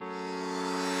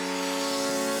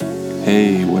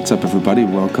Hey, what's up, everybody?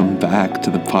 Welcome back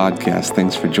to the podcast.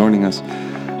 Thanks for joining us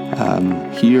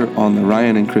here on the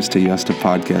Ryan and Krista Yusta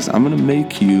podcast. I'm going to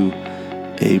make you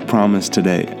a promise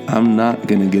today. I'm not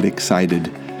going to get excited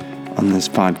on this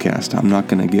podcast. I'm not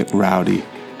going to get rowdy.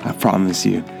 I promise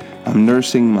you. I'm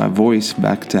nursing my voice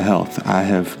back to health. I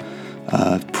have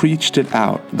preached it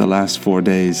out the last 4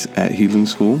 days at Healing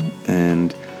School,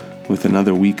 and with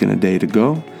another week and a day to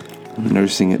go, I'm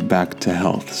nursing it back to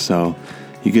health. So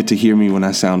you get to hear me when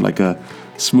I sound like a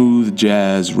smooth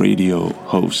jazz radio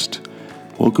host.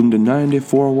 Welcome to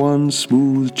 94.1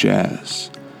 Smooth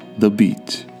Jazz, The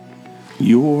Beat,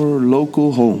 your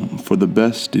local home for the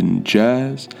best in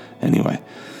jazz. Anyway,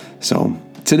 so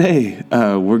today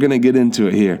we're going to get into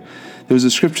it here. There was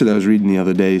a scripture that I was reading the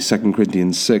other day, 2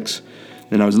 Corinthians 6,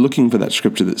 and I was looking for that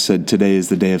scripture that said, today is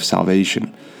the day of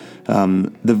salvation. The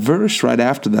verse right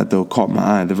after that, though, caught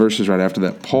my eye. The verses right after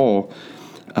that, Paul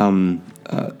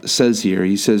says here,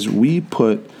 he says, we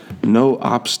put no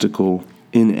obstacle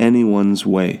in anyone's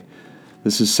way.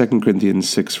 This is 2 Corinthians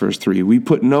 6, verse 3. We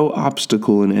put no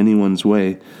obstacle in anyone's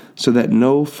way, so that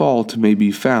no fault may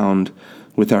be found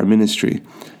with our ministry.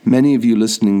 Many of you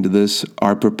listening to this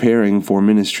are preparing for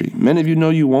ministry. Many of you know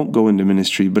you won't go into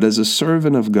ministry, but as a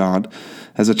servant of God,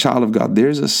 as a child of God,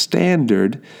 there's a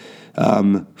standard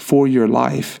for your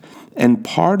life. And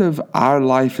part of our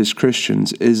life as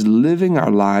Christians is living our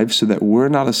lives so that we're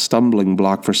not a stumbling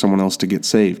block for someone else to get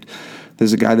saved.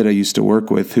 There's a guy that I used to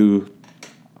work with who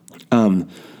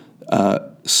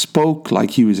spoke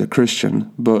like he was a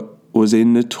Christian, but was a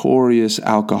notorious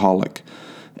alcoholic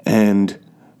and,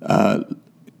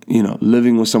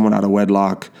 living with someone out of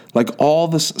wedlock, like all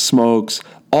the smokes,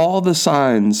 all the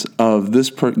signs of this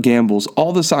gambles,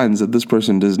 all the signs that this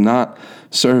person does not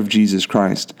serve Jesus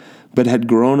Christ, but had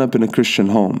grown up in a Christian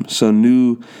home, so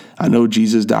I know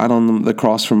Jesus died on the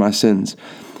cross for my sins,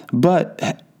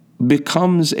 but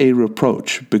becomes a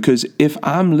reproach, because if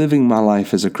I'm living my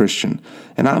life as a Christian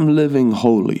and I'm living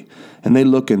holy, and they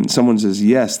look and someone says,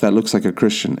 yes, that looks like a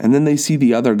Christian, and then they see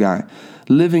the other guy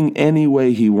living any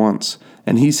way he wants,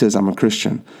 and he says, I'm a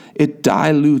Christian, it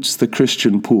dilutes the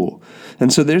Christian pool.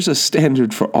 And so there's a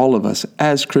standard for all of us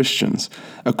as Christians,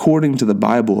 according to the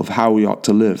Bible, of how we ought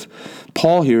to live.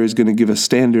 Paul here is going to give a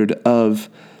standard of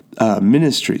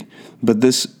ministry, but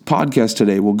this podcast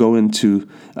today will go into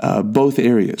both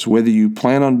areas, whether you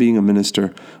plan on being a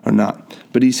minister or not.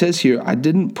 But he says here,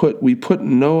 we put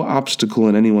no obstacle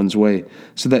in anyone's way,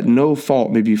 so that no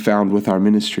fault may be found with our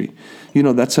ministry.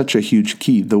 That's such a huge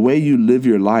key. The way you live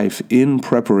your life in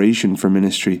preparation for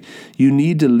ministry, you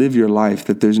need to live your life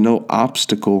that there's no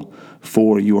obstacle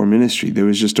for your ministry. There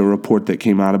was just a report that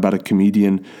came out about a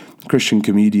Christian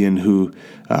comedian who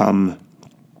there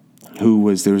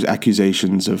was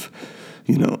accusations of,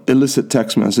 illicit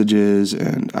text messages,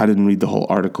 and I didn't read the whole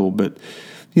article, but,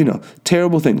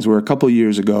 terrible things were a couple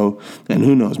years ago, and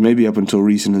who knows, maybe up until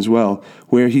recent as well,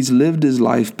 where he's lived his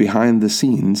life behind the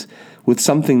scenes with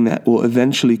something that will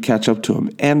eventually catch up to him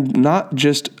and not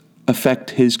just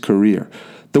affect his career.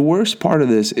 The worst part of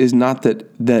this is not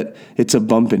that it's a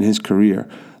bump in his career.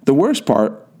 The worst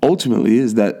part ultimately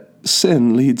is that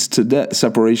sin leads to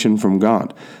separation from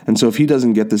God. And so if he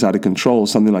doesn't get this out of control,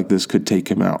 something like this could take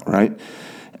him out, right?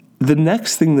 The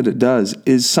next thing that it does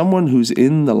is someone who's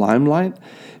in the limelight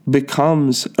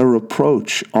becomes a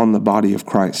reproach on the body of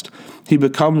Christ. He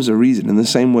becomes a reason, in the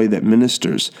same way that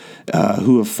ministers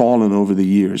who have fallen over the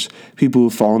years, people who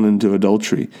have fallen into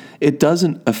adultery, it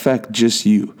doesn't affect just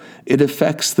you. It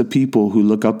affects the people who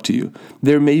look up to you.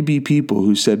 There may be people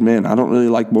who said, man, I don't really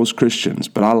like most Christians,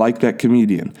 but I like that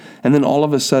comedian. And then all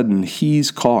of a sudden,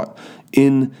 he's caught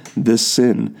in this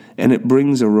sin, and it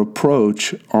brings a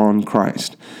reproach on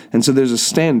Christ. And so there's a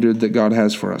standard that God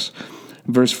has for us.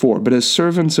 Verse 4, but as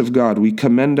servants of God, we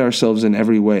commend ourselves in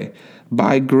every way,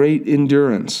 by great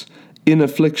endurance, in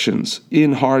afflictions,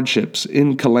 in hardships,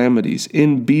 in calamities,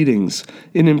 in beatings,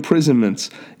 in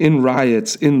imprisonments, in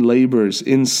riots, in labors,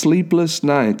 in sleepless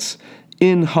nights,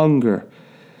 in hunger.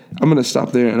 I'm going to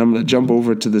stop there, and I'm going to jump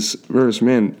over to this verse.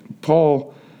 Man,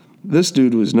 Paul, this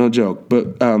dude was no joke,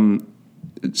 but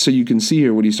so you can see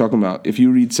here what he's talking about. If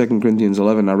you read 2 Corinthians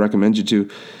 11, I recommend you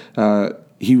to,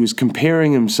 he was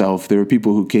comparing himself. There were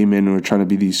people who came in and were trying to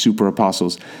be these super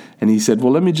apostles. And he said,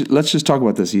 well, let's just talk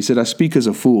about this. He said, I speak as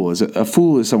a fool. A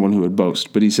fool is someone who would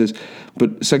boast. But he says,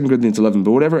 but 2 Corinthians 11,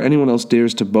 but whatever anyone else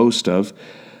dares to boast of,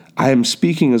 I am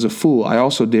speaking as a fool. I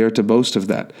also dare to boast of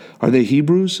that. Are they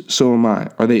Hebrews? So am I.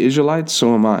 Are they Israelites?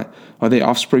 So am I. Are they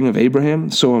offspring of Abraham?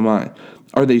 So am I.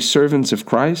 Are they servants of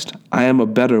Christ? I am a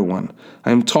better one.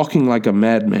 I am talking like a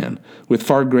madman, with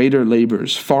far greater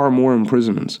labors, far more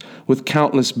imprisonments, with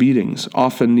countless beatings,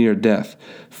 often near death.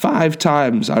 5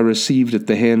 times I received at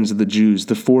the hands of the Jews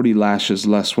the 40 lashes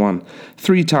less one.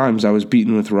 3 times I was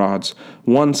beaten with rods.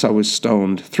 Once I was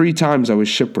stoned. 3 times I was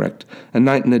shipwrecked. A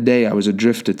night and a day I was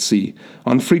adrift at sea.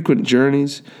 On frequent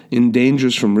journeys, in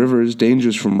dangers from rivers,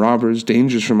 dangers from robbers,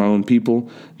 dangers from my own people,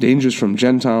 dangers from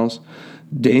Gentiles,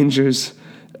 dangers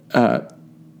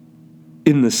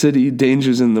in the city,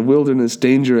 dangers in the wilderness,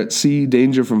 danger at sea,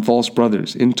 danger from false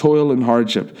brothers, in toil and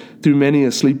hardship, through many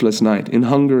a sleepless night, in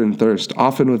hunger and thirst,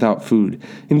 often without food,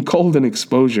 in cold and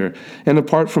exposure. And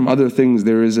apart from other things,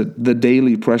 there is the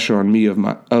daily pressure on me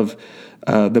of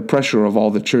the pressure of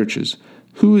all the churches.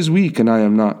 Who is weak and I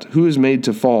am not? Who is made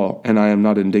to fall and I am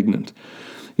not indignant?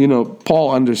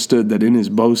 Paul understood that in his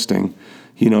boasting,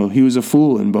 he was a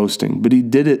fool in boasting, but he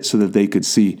did it so that they could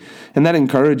see. And that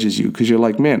encourages you because you're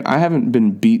like, man, I haven't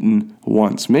been beaten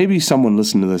once. Maybe someone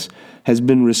listening to this has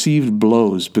been received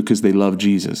blows because they love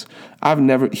Jesus.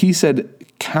 He said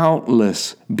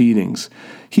countless beatings.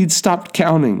 He'd stopped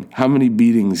counting how many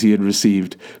beatings he had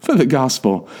received for the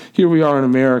gospel. Here we are in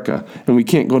America, and we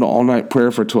can't go to all-night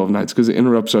prayer for 12 nights because it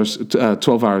interrupts our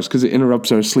 12 hours because it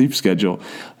interrupts our sleep schedule.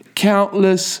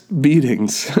 Countless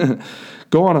beatings.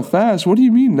 Go on a fast? What do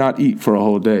you mean not eat for a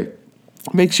whole day?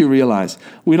 Makes you realize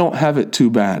we don't have it too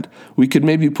bad. We could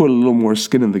maybe put a little more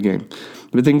skin in the game.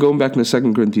 But then going back to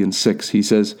 2 Corinthians 6, he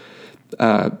says,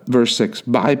 verse 6,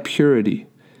 by purity.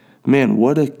 Man,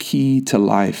 what a key to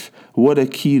life. What a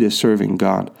key to serving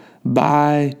God.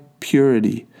 By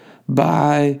purity.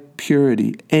 By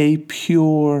purity. A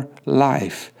pure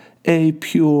life. A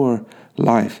pure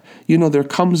life. There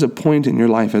comes a point in your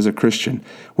life as a Christian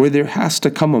where there has to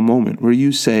come a moment where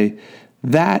you say,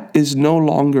 that is no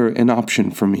longer an option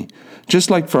for me.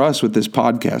 Just like for us with this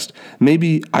podcast,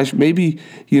 maybe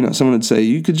someone would say,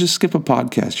 you could just skip a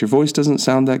podcast. Your voice doesn't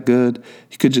sound that good.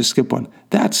 You could just skip one.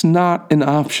 That's not an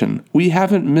option. We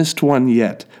haven't missed one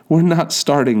yet. We're not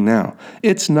starting now.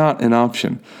 It's not an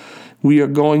option. We are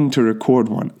going to record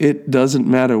one. It doesn't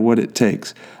matter what it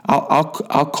takes. I'll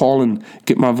call and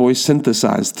get my voice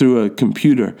synthesized through a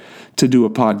computer to do a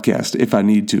podcast if I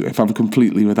need to, if I'm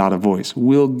completely without a voice.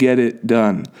 We'll get it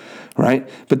done, right?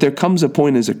 But there comes a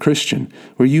point as a Christian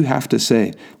where you have to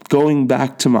say, going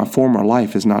back to my former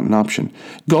life is not an option.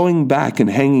 Going back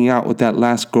and hanging out with that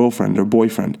last girlfriend or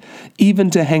boyfriend, even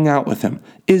to hang out with him,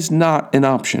 is not an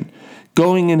option.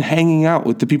 Going and hanging out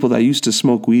with the people that I used to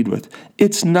smoke weed with,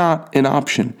 it's not an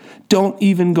option. Don't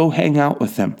even go hang out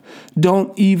with them.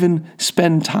 Don't even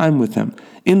spend time with them.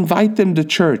 Invite them to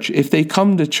church if they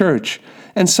come to church.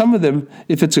 And some of them,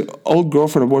 if it's an old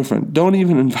girlfriend or boyfriend, don't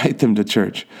even invite them to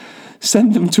church.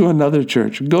 Send them to another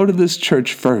church. Go to this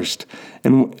church first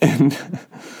and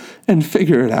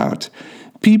figure it out.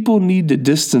 People need to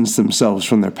distance themselves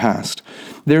from their past.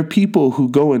 There are people who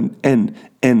go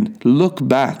and look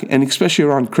back, and especially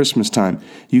around Christmas time,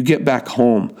 you get back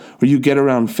home or you get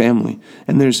around family,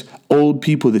 and there's old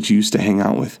people that you used to hang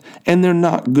out with, and they're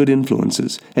not good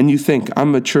influences. And you think,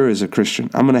 I'm mature as a Christian.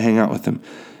 I'm going to hang out with them.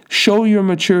 Show your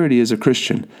maturity as a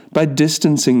Christian by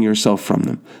distancing yourself from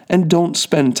them, and don't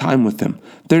spend time with them.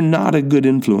 They're not a good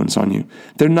influence on you.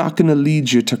 They're not going to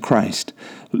lead you to Christ.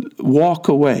 Walk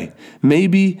away.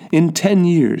 Maybe in 10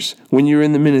 years, when you're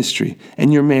in the ministry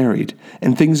and you're married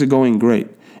and things are going great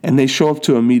and they show up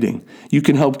to a meeting, you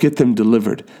can help get them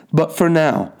delivered. But for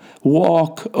now,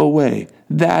 walk away.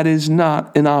 That is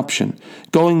not an option.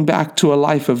 Going back to a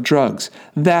life of drugs,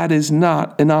 that is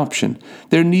not an option.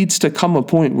 There needs to come a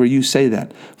point where you say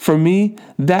that. For me,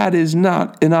 that is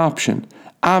not an option.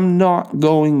 I'm not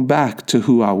going back to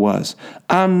who I was.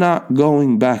 I'm not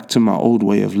going back to my old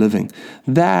way of living.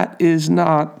 That is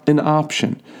not an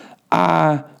option.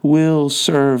 I will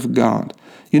serve God.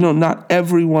 Not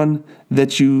everyone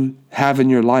that you have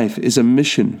in your life is a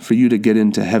mission for you to get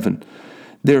into heaven.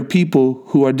 There are people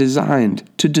who are designed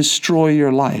to destroy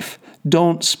your life.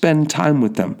 Don't spend time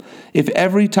with them. If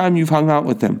every time you've hung out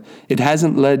with them, it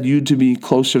hasn't led you to be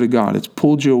closer to God, it's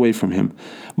pulled you away from Him,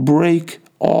 break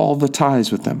all the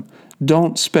ties with them.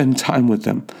 Don't spend time with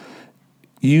them.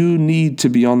 You need to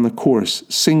be on the course,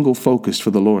 single-focused for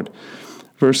the Lord.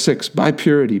 Verse 6, by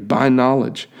purity, by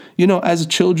knowledge. As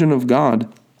children of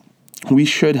God, we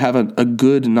should have a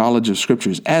good knowledge of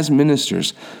Scriptures. As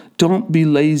ministers, don't be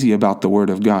lazy about the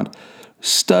Word of God.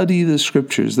 Study the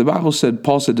scriptures. The Bible said,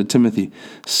 Paul said to Timothy,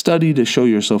 study to show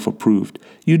yourself approved.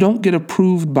 You don't get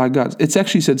approved by God. It's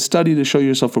actually said, study to show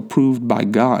yourself approved by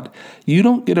God. You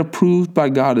don't get approved by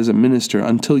God as a minister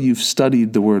until you've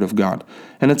studied the Word of God.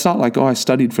 And it's not like, I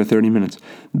studied for 30 minutes.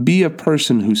 Be a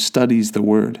person who studies the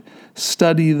Word.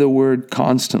 Study the Word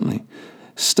constantly.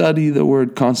 Study the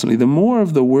Word constantly. The more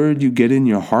of the Word you get in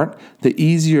your heart, the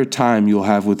easier time you'll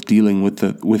have with dealing with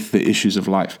the issues of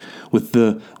life, with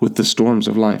the storms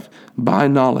of life. By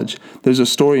knowledge. There's a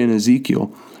story in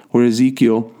Ezekiel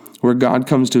where God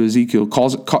comes to Ezekiel,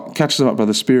 catches him up by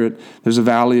the Spirit. There's a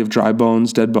valley of dry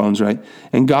bones, dead bones, right?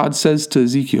 And God says to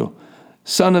Ezekiel,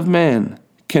 Son of man,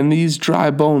 can these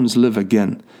dry bones live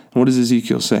again? And what does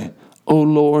Ezekiel say? O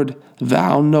Lord,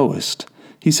 thou knowest.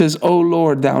 He says, O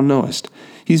Lord, thou knowest.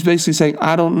 He's basically saying,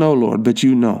 I don't know, Lord, but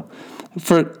you know.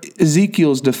 For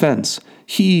Ezekiel's defense,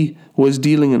 he was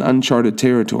dealing in uncharted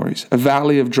territories. A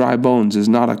valley of dry bones is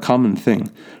not a common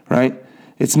thing, right?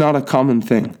 It's not a common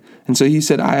thing. And so he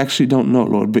said, I actually don't know,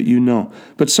 Lord, but you know.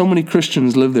 But so many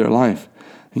Christians live their life.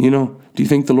 Do you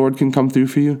think the Lord can come through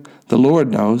for you? The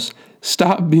Lord knows.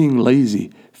 Stop being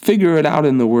lazy. Figure it out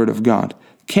in the Word of God.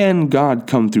 Can God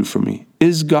come through for me?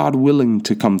 Is God willing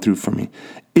to come through for me?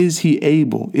 Is he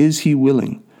able? Is he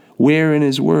willing? Where in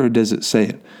his Word does it say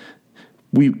it?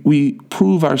 We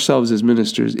prove ourselves as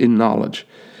ministers in knowledge.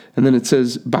 And then it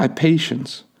says, by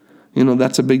patience.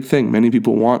 That's a big thing. Many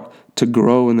people want to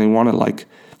grow and they want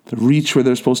to reach where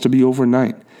they're supposed to be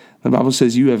overnight. The Bible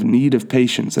says you have need of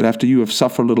patience, that after you have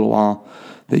suffered a little while,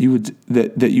 that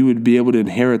you would be able to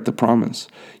inherit the promise.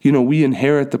 We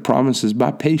inherit the promises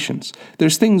by patience.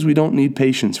 There's things we don't need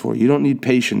patience for. You don't need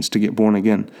patience to get born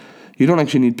again. You don't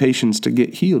actually need patience to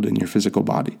get healed in your physical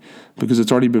body because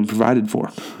it's already been provided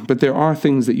for. But there are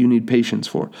things that you need patience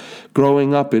for.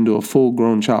 Growing up into a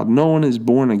full-grown child. No one is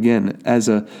born again as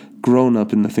a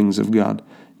grown-up in the things of God.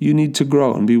 You need to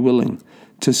grow and be willing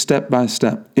to step by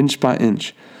step, inch by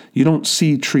inch. You don't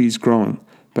see trees growing,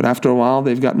 but after a while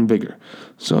they've gotten bigger.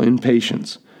 So in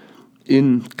patience,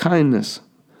 in kindness,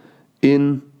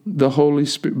 in the Holy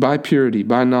Spirit, by purity,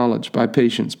 by knowledge, by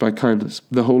patience, by kindness,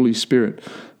 the Holy Spirit,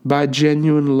 by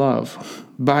genuine love,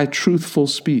 by truthful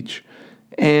speech,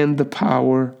 and the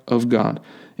power of God.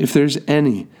 If there's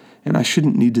any, and I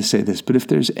shouldn't need to say this, but if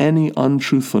there's any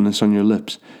untruthfulness on your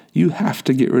lips, you have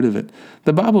to get rid of it.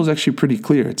 The Bible is actually pretty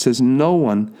clear. It says no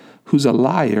one who's a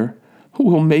liar who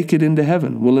will make it into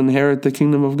heaven will inherit the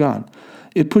kingdom of God.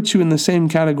 It puts you in the same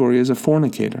category as a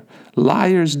fornicator.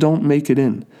 Liars don't make it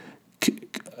in.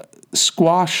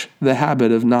 Squash the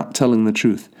habit of not telling the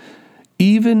truth.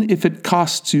 Even if it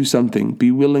costs you something,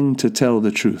 be willing to tell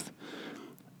the truth.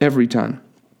 Every time.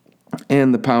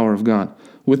 And the power of God.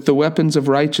 With the weapons of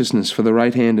righteousness for the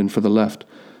right hand and for the left.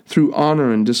 Through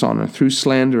honor and dishonor, through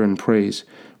slander and praise.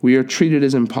 We are treated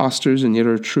as impostors and yet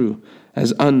are true.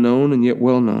 As unknown and yet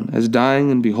well known, as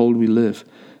dying and behold we live,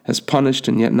 as punished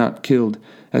and yet not killed,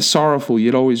 as sorrowful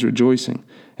yet always rejoicing,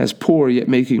 as poor yet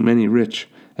making many rich,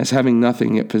 as having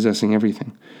nothing yet possessing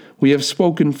everything. We have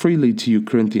spoken freely to you,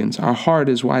 Corinthians. Our heart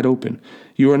is wide open.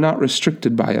 You are not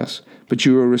restricted by us, but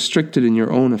you are restricted in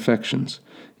your own affections.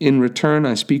 In return,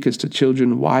 I speak as to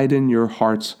children, widen your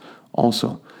hearts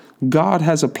also. God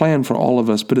has a plan for all of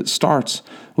us, but it starts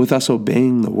with us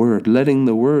obeying the Word, letting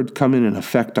the Word come in and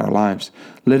affect our lives.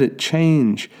 Let it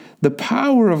change. The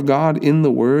power of God in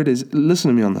the Word is, listen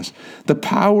to me on this, the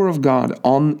power of God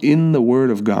in the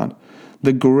Word of God,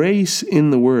 the grace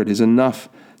in the Word is enough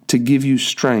to give you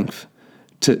strength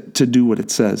to do what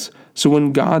it says. So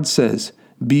when God says,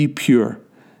 be pure,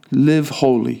 live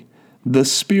holy, the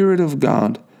Spirit of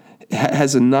God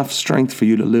has enough strength for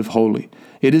you to live holy.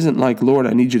 It isn't like, Lord,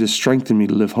 I need you to strengthen me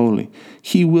to live holy.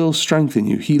 He will strengthen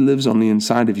you. He lives on the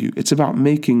inside of you. It's about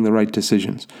making the right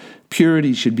decisions.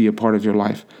 Purity should be a part of your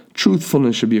life.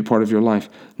 Truthfulness should be a part of your life.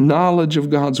 Knowledge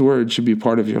of God's Word should be a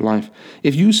part of your life.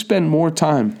 If you spend more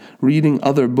time reading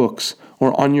other books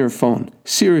or on your phone,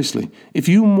 seriously, if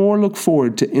you more look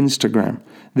forward to Instagram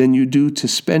than you do to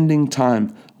spending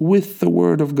time with the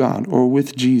Word of God or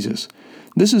with Jesus.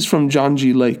 This is from John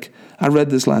G. Lake. I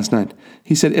read this last night.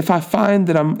 He said, if I find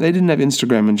that they didn't have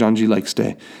Instagram in John G. Lake's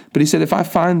day, but he said, if I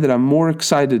find that I'm more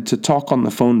excited to talk on the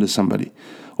phone to somebody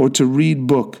or to read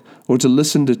book or to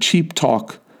listen to cheap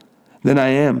talk than I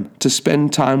am to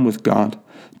spend time with God,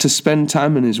 to spend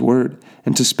time in His Word,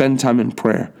 and to spend time in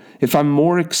prayer. If I'm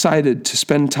more excited to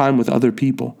spend time with other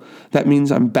people, that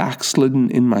means I'm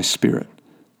backslidden in my spirit.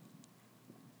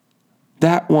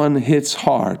 That one hits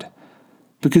hard.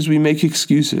 Because we make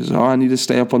excuses. I need to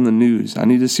stay up on the news. I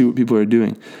need to see what people are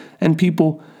doing. And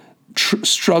people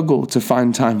struggle to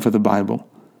find time for the Bible.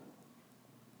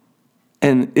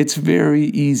 And it's very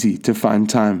easy to find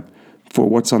time for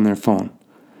what's on their phone.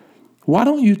 Why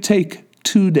don't you take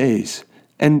 2 days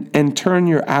and turn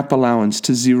your app allowance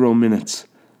to 0 minutes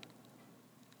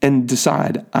and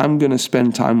decide, I'm going to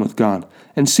spend time with God,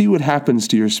 and see what happens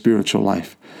to your spiritual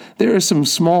life? There are some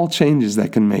small changes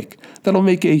that'll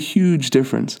make a huge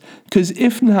difference. Because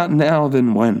if not now,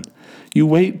 then when? You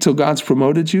wait till God's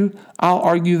promoted you? I'll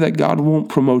argue that God won't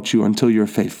promote you until you're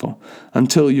faithful.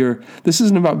 This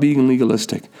isn't about being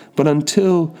legalistic, but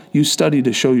until you study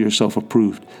to show yourself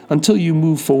approved, until you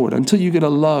move forward, until you get a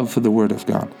love for the Word of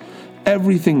God.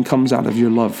 Everything comes out of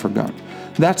your love for God.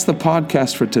 That's the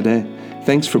podcast for today.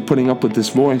 Thanks for putting up with this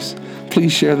voice.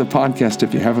 Please share the podcast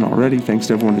if you haven't already. Thanks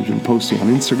to everyone who's been posting on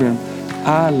Instagram.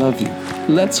 I love you.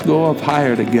 Let's go up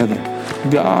higher together.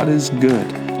 God is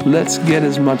good. Let's get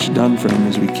as much done for Him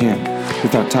as we can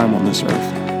with our time on this earth.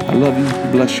 I love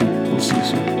you. Bless you. We'll see you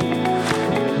soon.